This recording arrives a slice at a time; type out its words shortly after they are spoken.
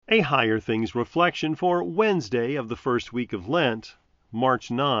A Higher Things Reflection for Wednesday of the first week of Lent, March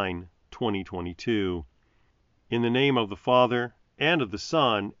 9, 2022. In the name of the Father, and of the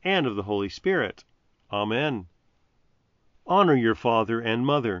Son, and of the Holy Spirit. Amen. Honor your father and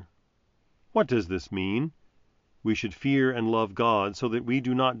mother. What does this mean? We should fear and love God so that we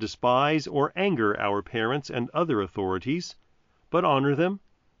do not despise or anger our parents and other authorities, but honor them,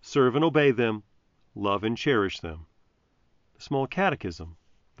 serve and obey them, love and cherish them. The Small Catechism,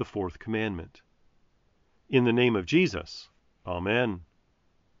 the Fourth Commandment. In the name of Jesus. Amen.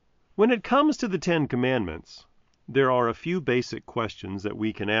 When it comes to the Ten Commandments, there are a few basic questions that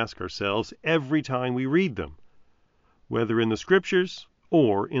we can ask ourselves every time we read them, whether in the Scriptures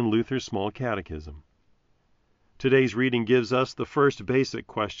or in Luther's Small Catechism. Today's reading gives us the first basic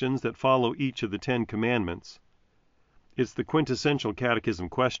questions that follow each of the Ten Commandments. It's the quintessential catechism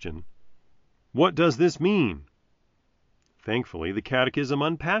question: what does this mean? Thankfully, the Catechism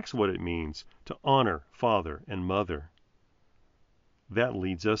unpacks what it means to honor father and mother. That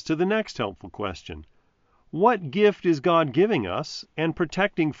leads us to the next helpful question: what gift is God giving us and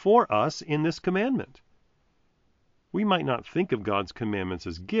protecting for us in this commandment? We might not think of God's commandments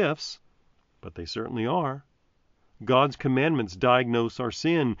as gifts, but they certainly are. God's commandments diagnose our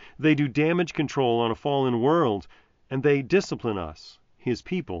sin, they do damage control on a fallen world, and they discipline us, His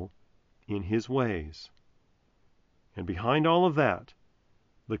people, in His ways. And behind all of that,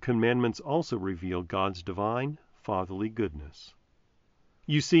 the commandments also reveal God's divine, fatherly goodness.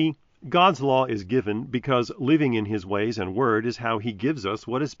 You see, God's law is given because living in His ways and word is how He gives us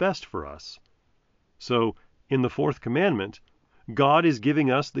what is best for us. So, in the fourth commandment, God is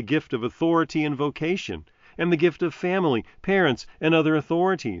giving us the gift of authority and vocation, and the gift of family, parents, and other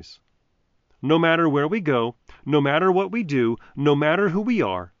authorities. No matter where we go, no matter what we do, no matter who we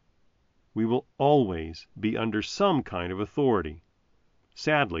are, we will always be under some kind of authority.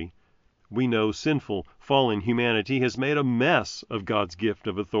 Sadly, we know sinful, fallen humanity has made a mess of God's gift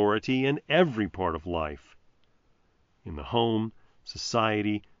of authority in every part of life. In the home,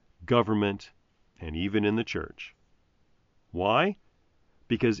 society, government, and even in the church. Why?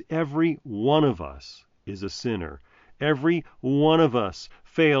 Because every one of us is a sinner. Every one of us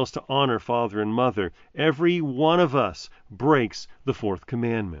fails to honor father and mother. Every one of us breaks the fourth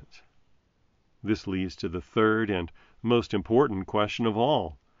commandment. This leads to the third and most important question of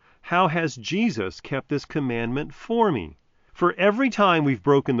all. How has Jesus kept this commandment for me? For every time we've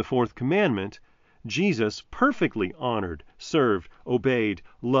broken the fourth commandment, Jesus perfectly honored, served, obeyed,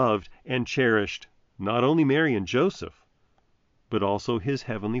 loved, and cherished not only Mary and Joseph, but also His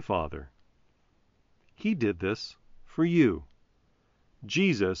Heavenly Father. He did this for you.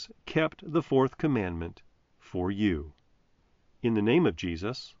 Jesus kept the fourth commandment for you. In the name of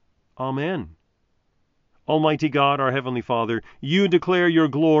Jesus, Amen. Almighty God, our Heavenly Father, you declare your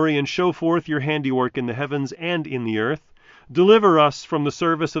glory and show forth your handiwork in the heavens and in the earth. Deliver us from the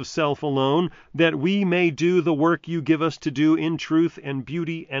service of self alone, that we may do the work you give us to do in truth and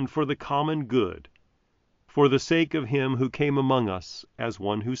beauty and for the common good, for the sake of Him who came among us as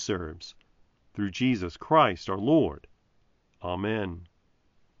one who serves, through Jesus Christ our Lord. Amen.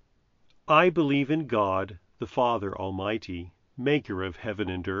 I believe in God, the Father Almighty, maker of heaven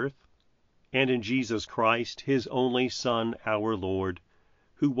and earth, and in Jesus Christ, His only Son, our Lord,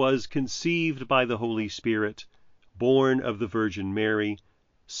 who was conceived by the Holy Spirit, born of the Virgin Mary,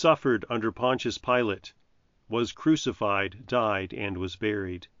 suffered under Pontius Pilate, was crucified, died, and was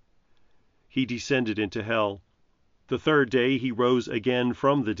buried. He descended into hell. The third day He rose again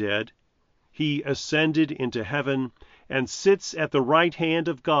from the dead. He ascended into heaven and sits at the right hand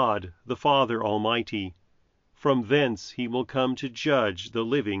of God, the Father Almighty. From thence He will come to judge the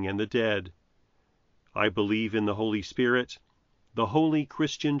living and the dead. I believe in the Holy Spirit, the holy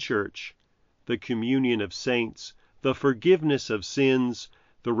Christian Church, the communion of saints, the forgiveness of sins,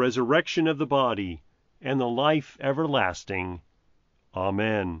 the resurrection of the body, and the life everlasting.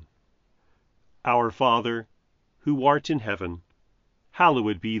 Amen. Our Father, who art in heaven,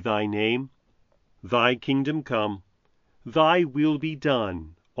 hallowed be thy name. Thy kingdom come, thy will be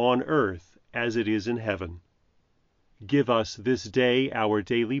done, on earth as it is in heaven. Give us this day our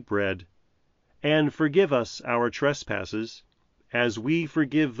daily bread, and forgive us our trespasses, as we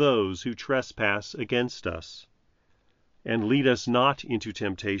forgive those who trespass against us. And lead us not into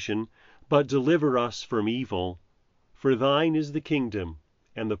temptation, but deliver us from evil. For thine is the kingdom,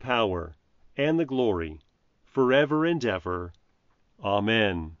 and the power, and the glory, forever and ever.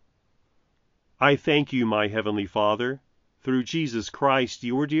 Amen. I thank you, my Heavenly Father, through Jesus Christ,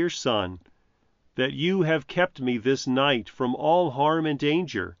 your dear Son, that you have kept me this night from all harm and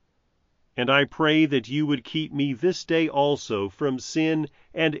danger, And I pray that you would keep me this day also from sin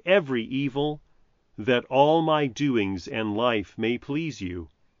and every evil, that all my doings and life may please you.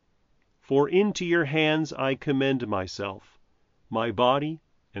 For into your hands I commend myself, my body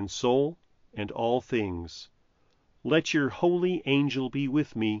and soul, and all things. Let your holy angel be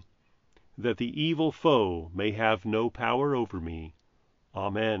with me, that the evil foe may have no power over me.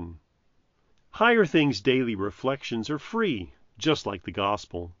 Amen. Higher Things Daily Reflections are free, just like the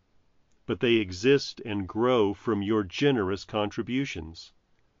Gospel, but they exist and grow from your generous contributions.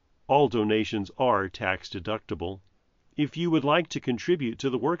 All donations are tax-deductible. If you would like to contribute to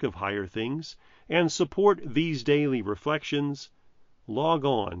the work of Higher Things and support these daily reflections, log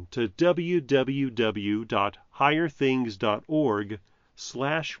on to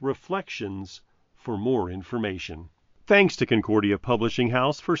www.higherthings.org/reflections for more information. Thanks to Concordia Publishing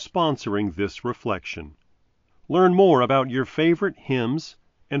House for sponsoring this reflection. Learn more about your favorite hymns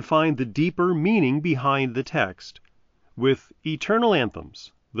and find the deeper meaning behind the text with Eternal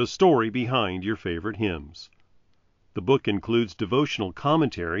Anthems, the story behind your favorite hymns. The book includes devotional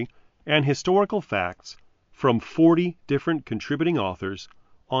commentary and historical facts from 40 different contributing authors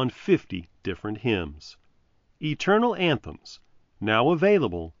on 50 different hymns. Eternal Anthems, now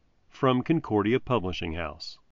available from Concordia Publishing House.